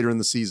game later in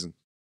the season.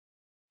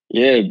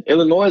 Yeah,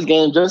 Illinois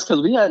game, just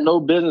because we had no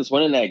business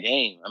winning that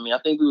game. I mean, I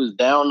think we was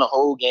down the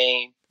whole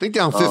game. I think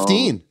down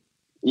 15.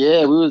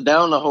 Yeah, we was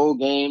down the whole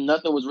game.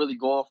 Nothing was really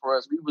going for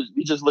us.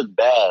 We just looked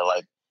bad.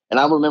 Like, and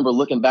I remember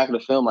looking back at the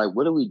film, like,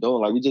 what are we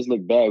doing? Like, we just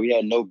looked bad. We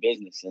had no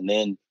business. And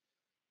then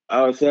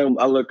all of a sudden,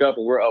 I look up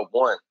and we're up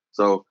 1.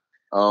 So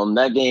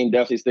that game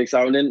definitely sticks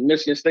out. And then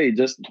Michigan State,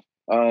 just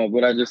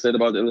what I just said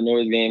about the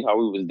Illinois game, how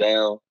we was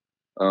down.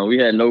 We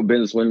had no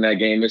business winning that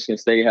game. Michigan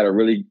State had a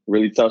really,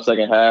 really tough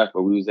second half,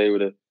 but we was able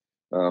to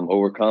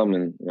overcome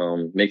and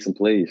make some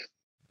plays.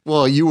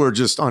 Well, you were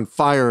just on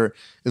fire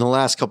in the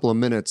last couple of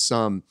minutes.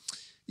 At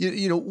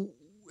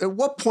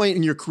what point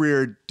in your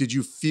career did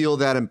you feel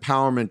that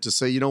empowerment to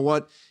say, you know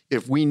what,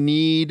 if we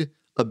need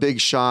a big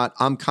shot,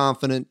 I'm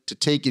confident to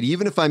take it.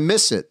 Even if I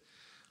miss it,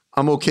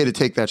 I'm okay to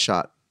take that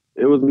shot.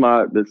 It was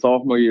the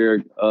sophomore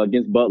year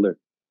against Butler.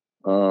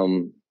 It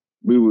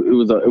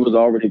was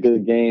already a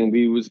good game.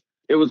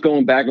 It was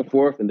going back and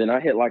forth, and then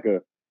I hit like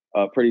a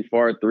pretty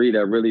far 3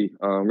 that really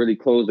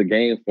closed the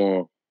game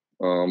for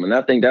him. And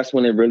I think that's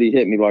when it really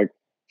hit me. Like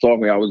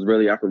sophomore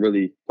year, I could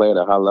really play at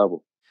a high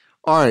level.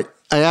 All right.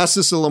 I asked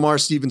this to Lamar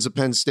Stevens at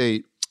Penn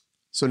State.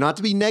 So not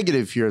to be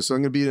negative here, so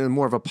I'm going to be in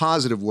more of a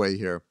positive way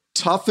here.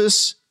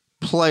 Toughest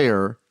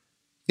player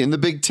in the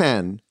Big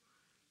Ten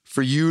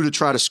for you to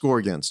try to score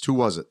against. Who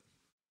was it?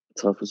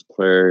 Toughest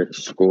player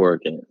to score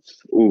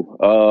against.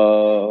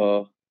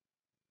 I'm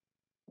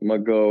going to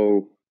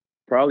go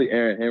probably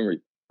Aaron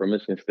Henry from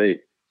Michigan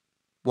State.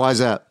 Why is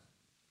that?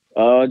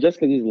 Just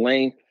because he's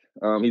length.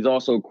 He's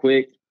also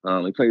quick.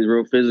 He plays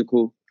real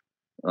physical.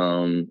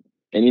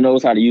 And he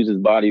knows how to use his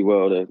body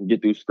well to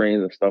get through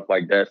screens and stuff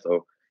like that.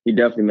 So he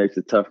definitely makes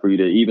it tough for you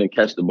to even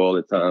catch the ball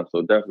at times.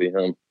 So definitely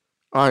him.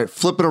 All right,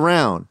 flip it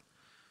around.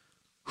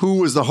 who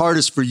was the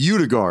hardest for you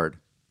to guard?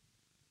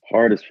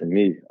 Hardest for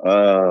me.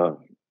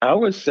 I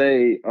would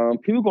say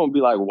people gonna be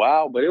like,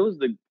 wow, but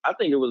I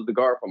think it was the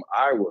guard from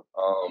Iowa,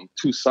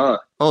 Toussaint.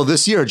 Oh,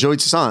 this year, Joey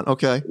Toussaint.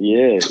 Okay.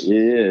 Yeah.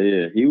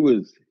 He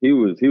was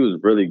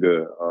really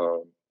good.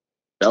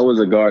 That was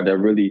a guard that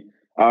really,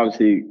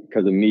 obviously,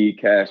 because of me,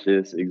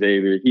 Cassius,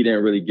 Xavier, he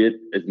didn't really get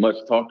as much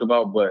talked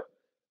about, but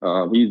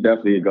he's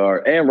definitely a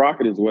guard, and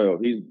Rocket as well.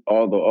 He's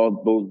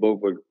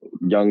both were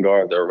young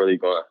guards that are really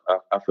going.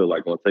 I feel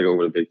like going to take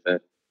over the Big Ten.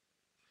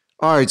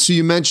 All right, so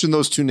you mentioned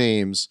those two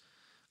names.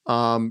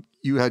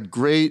 You had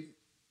great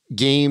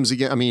games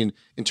again. I mean,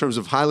 in terms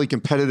of highly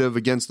competitive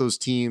against those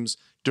teams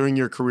during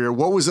your career.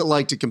 What was it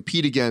like to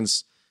compete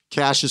against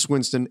Cassius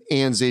Winston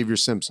and Xavier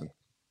Simpson?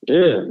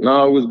 Yeah,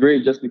 no, it was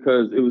great just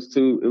because it was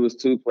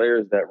two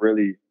players that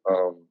really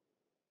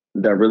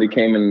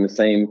came in the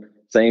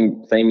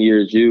same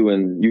year as you,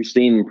 and you've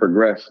seen them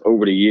progress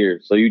over the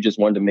years. So you just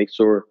wanted to make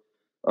sure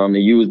that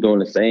you was doing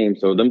the same.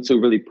 So them two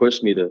really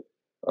pushed me to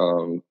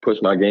push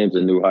my games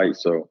to new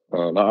heights. So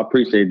I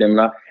appreciate them,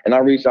 and I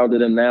reached out to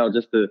them now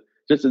just to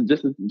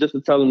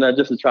tell them that,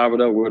 just to chop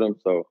it up with them.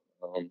 So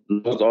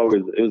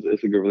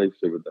it's a good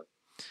relationship with them.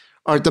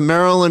 All right, the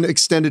Maryland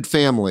extended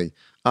family.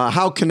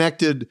 How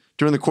connected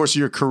during the course of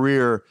your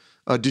career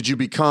did you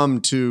become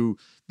to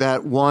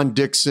that Juan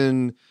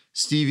Dixon,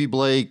 Stevie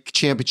Blake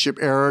championship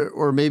era,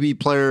 or maybe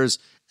players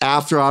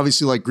after,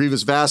 obviously, like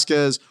Grievous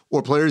Vasquez,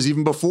 or players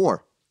even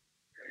before?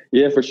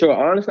 Yeah, for sure.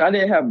 Honestly, I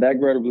didn't have that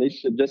great a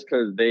relationship just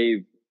because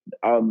they've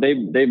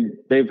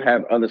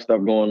had other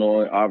stuff going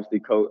on. Obviously,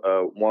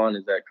 Juan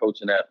is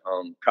coaching at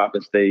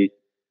Coppin State,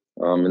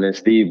 and then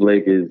Steve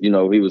Blake is, he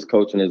was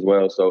coaching as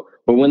well. So,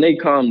 but when they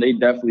come, they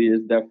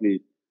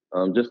definitely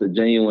just a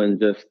genuine,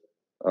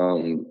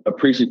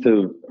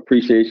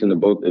 appreciation of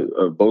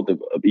both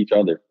of each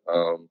other.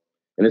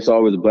 And it's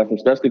always a blessing,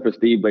 especially for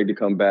Steve Blake to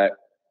come back.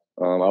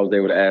 I was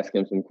able to ask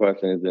him some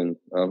questions, and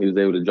he was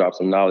able to drop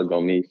some knowledge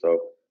on me. So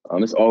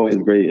it's always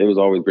great. It was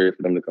always great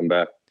for them to come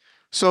back.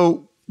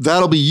 So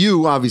that'll be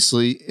you,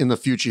 obviously, in the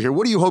future here.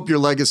 What do you hope your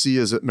legacy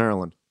is at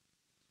Maryland?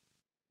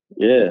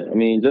 Yeah, I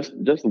mean, just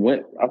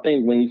win. I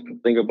think when you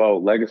think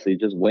about legacy,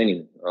 just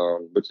winning,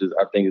 which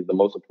I think is the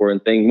most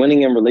important thing.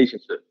 Winning in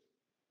relationships.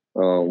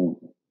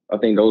 I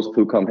think those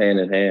two come hand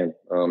in hand.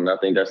 And I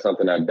think that's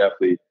something I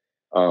definitely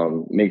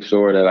make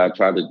sure that I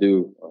try to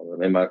do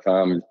in my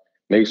time, is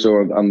make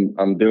sure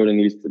I'm building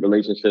these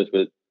relationships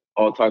with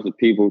all types of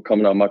people,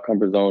 coming out of my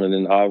comfort zone, and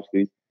then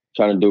obviously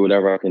trying to do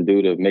whatever I can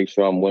do to make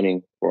sure I'm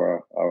winning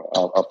for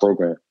our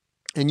program.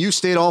 And you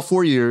stayed all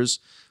 4 years,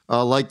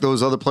 like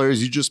those other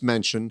players you just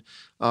mentioned.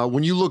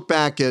 When you look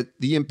back at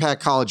the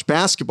impact college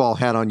basketball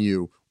had on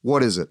you,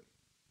 what is it?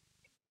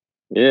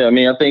 Yeah, I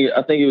mean, I think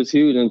it was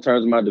huge in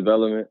terms of my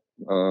development.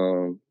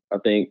 I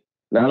think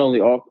not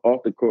only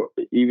off the court,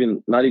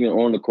 not even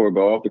on the court,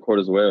 but off the court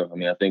as well. I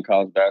mean, I think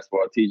college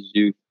basketball teaches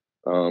you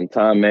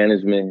time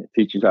management,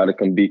 teaches you how to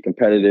be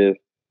competitive.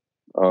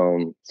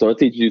 So it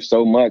teaches you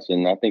so much,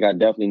 and I think I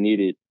definitely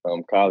needed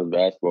college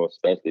basketball,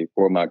 especially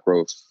for my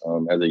growth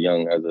as a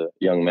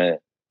young man.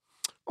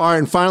 All right,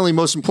 and finally,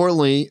 most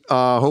importantly,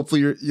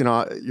 hopefully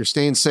you're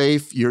staying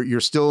safe.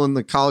 You're still in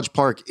the College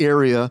Park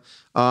area.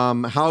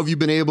 How have you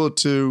been able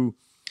to,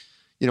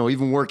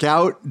 even work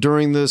out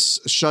during this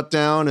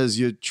shutdown as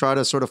you try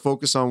to sort of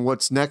focus on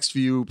what's next for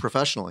you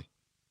professionally?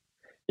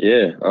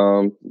 Yeah,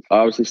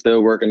 obviously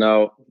still working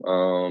out,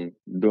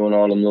 doing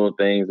all them little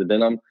things, and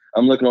then I'm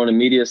looking on the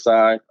media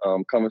side,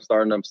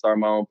 starting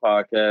my own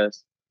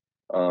podcast.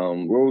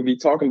 Where we'll be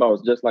talking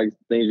about just like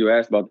things you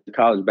asked about, the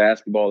college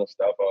basketball and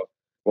stuff.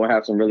 We'll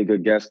have some really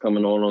good guests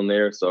coming on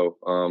there, so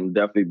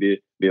definitely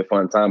be a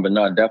fun time. But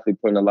definitely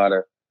putting a lot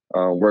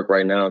of work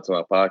right now into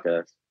my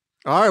podcast.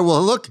 All right,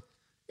 well, look,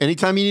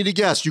 anytime you need a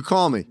guest, you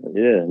call me.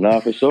 Yeah,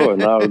 for sure.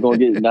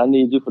 I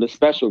need you for the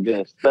special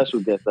guest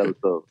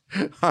episode.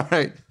 All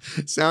right,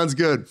 sounds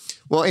good.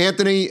 Well,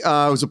 Anthony, it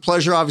was a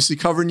pleasure, obviously,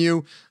 covering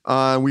you.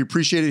 We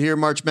appreciate it here,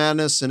 March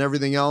Madness and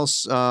everything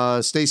else.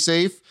 Stay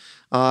safe,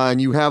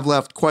 and you have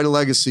left quite a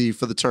legacy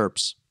for the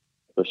Terps.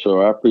 For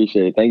sure, I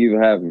appreciate it. Thank you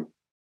for having me.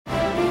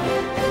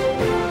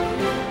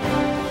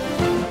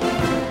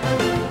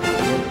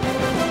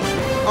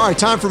 All right,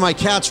 time for my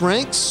Cats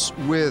Ranks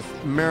with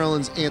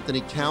Maryland's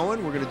Anthony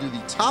Cowan. We're going to do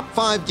the top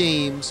 5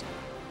 games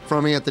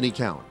from Anthony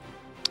Cowan.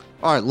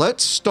 All right,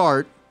 let's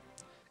start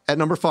at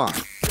number 5.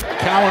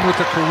 Cowan with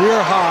a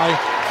career high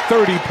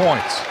 30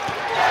 points.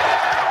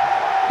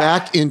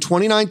 Back in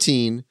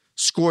 2019,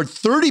 scored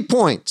 30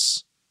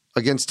 points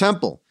against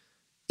Temple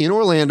in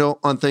Orlando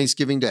on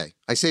Thanksgiving Day.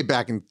 I say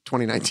back in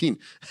 2019.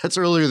 That's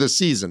earlier this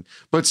season.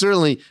 But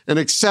certainly an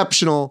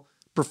exceptional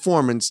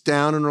performance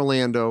down in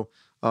Orlando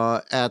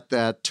at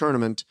that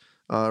tournament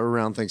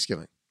around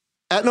Thanksgiving.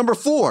 At number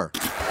 4.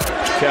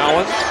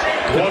 Cowan,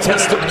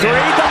 contested three,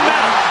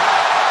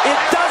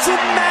 it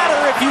doesn't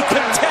matter if you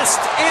contest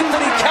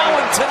Anthony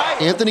Cowan tonight.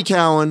 Anthony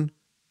Cowan,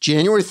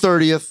 January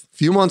 30th, a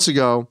few months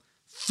ago,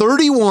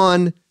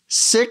 31,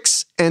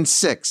 6, and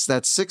 6.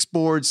 That's 6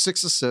 boards,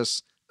 6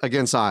 assists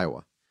against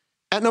Iowa.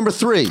 At number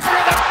 3. The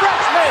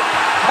freshman,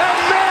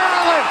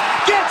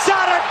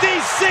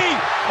 in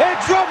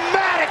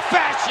dramatic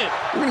fashion.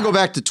 We're going to go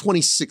back to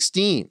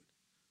 2016.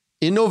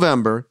 In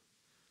November,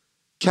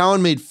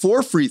 Cowan made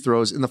 4 free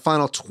throws in the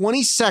final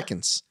 20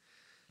 seconds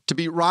to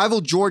beat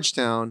rival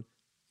Georgetown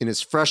in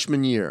his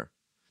freshman year.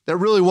 That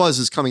really was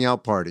his coming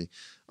out party.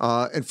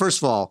 And first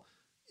of all,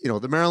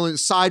 the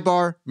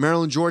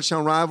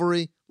Maryland-Georgetown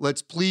rivalry,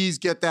 let's please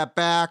get that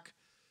back.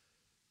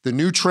 The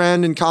new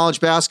trend in college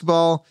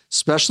basketball,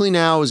 especially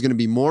now, is going to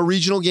be more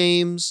regional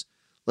games.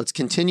 Let's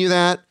continue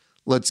that.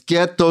 Let's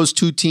get those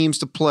 2 teams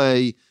to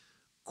play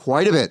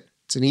quite a bit.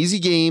 It's an easy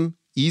game,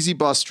 easy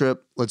bus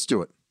trip. Let's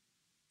do it.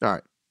 All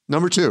right.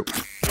 Number 2. It'll be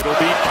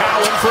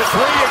Cowan for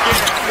 3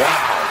 again.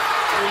 Wow.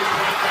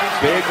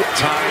 Big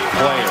time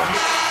player.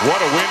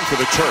 What a win for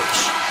the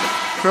Terps.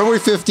 February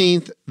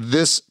 15th,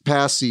 this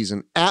past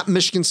season, at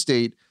Michigan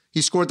State,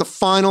 he scored the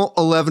final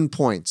 11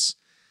 points.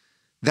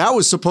 That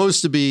was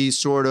supposed to be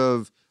sort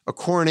of a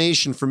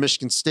coronation for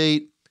Michigan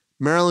State.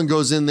 Maryland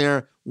goes in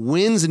there,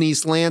 wins in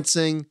East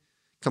Lansing,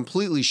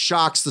 completely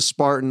shocks the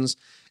Spartans,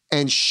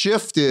 and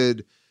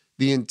shifted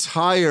the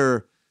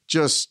entire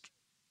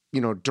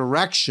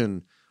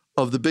direction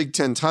of the Big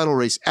Ten title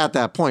race at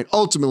that point.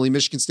 Ultimately,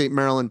 Michigan State,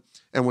 Maryland,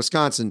 and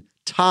Wisconsin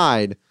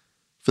tied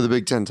for the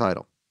Big Ten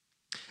title.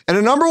 And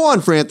a number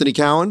 1 for Anthony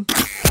Cowan.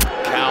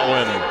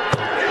 Cowan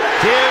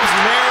gives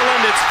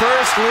Maryland its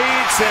first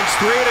lead since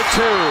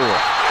 3-2.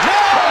 No,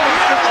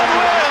 Maryland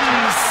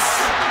wins!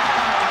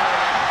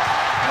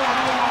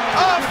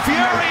 A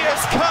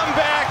furious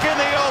comeback in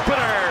the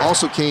opener.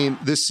 Also came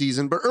this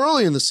season, but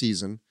early in the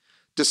season,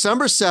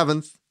 December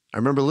 7th, I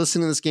remember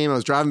listening to this game. I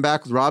was driving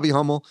back with Robbie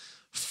Hummel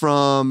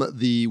from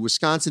the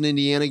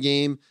Wisconsin-Indiana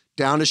game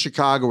down to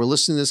Chicago. We're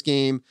listening to this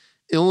game.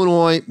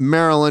 Illinois,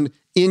 Maryland,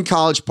 in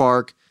College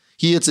Park.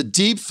 He hits a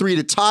deep 3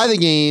 to tie the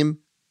game,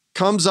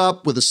 comes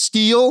up with a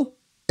steal,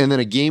 and then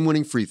a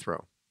game-winning free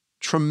throw.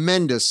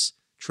 Tremendous,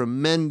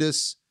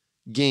 tremendous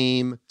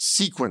game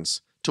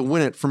sequence to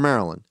win it for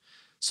Maryland.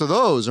 So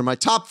those are my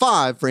top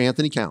 5 for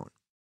Anthony Cowan.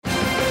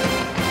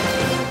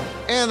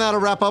 And that'll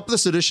wrap up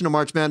this edition of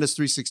March Madness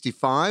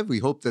 365. We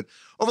hope that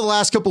over the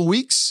last couple of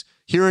weeks,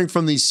 hearing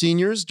from these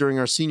seniors during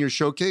our senior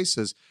showcase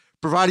has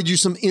provided you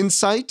some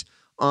insight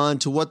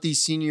onto what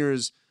these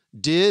seniors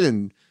did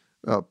and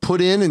put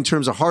in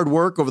terms of hard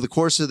work over the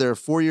course of their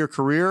 4-year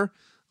career.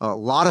 A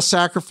lot of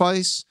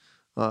sacrifice,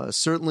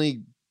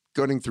 certainly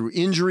going through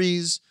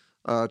injuries,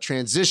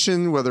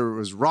 transition, whether it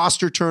was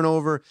roster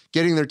turnover,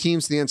 getting their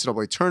teams to the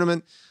NCAA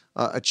tournament,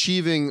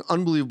 achieving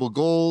unbelievable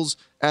goals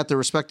at their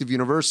respective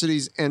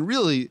universities, and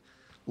really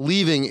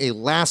leaving a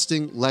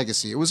lasting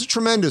legacy. It was a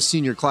tremendous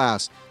senior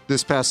class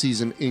this past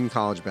season in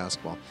college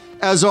basketball.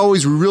 As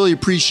always, we really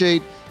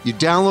appreciate you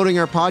downloading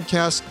our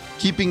podcast,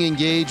 keeping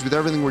engaged with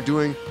everything we're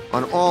doing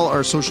on all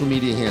our social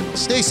media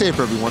handles. Stay safe,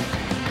 everyone.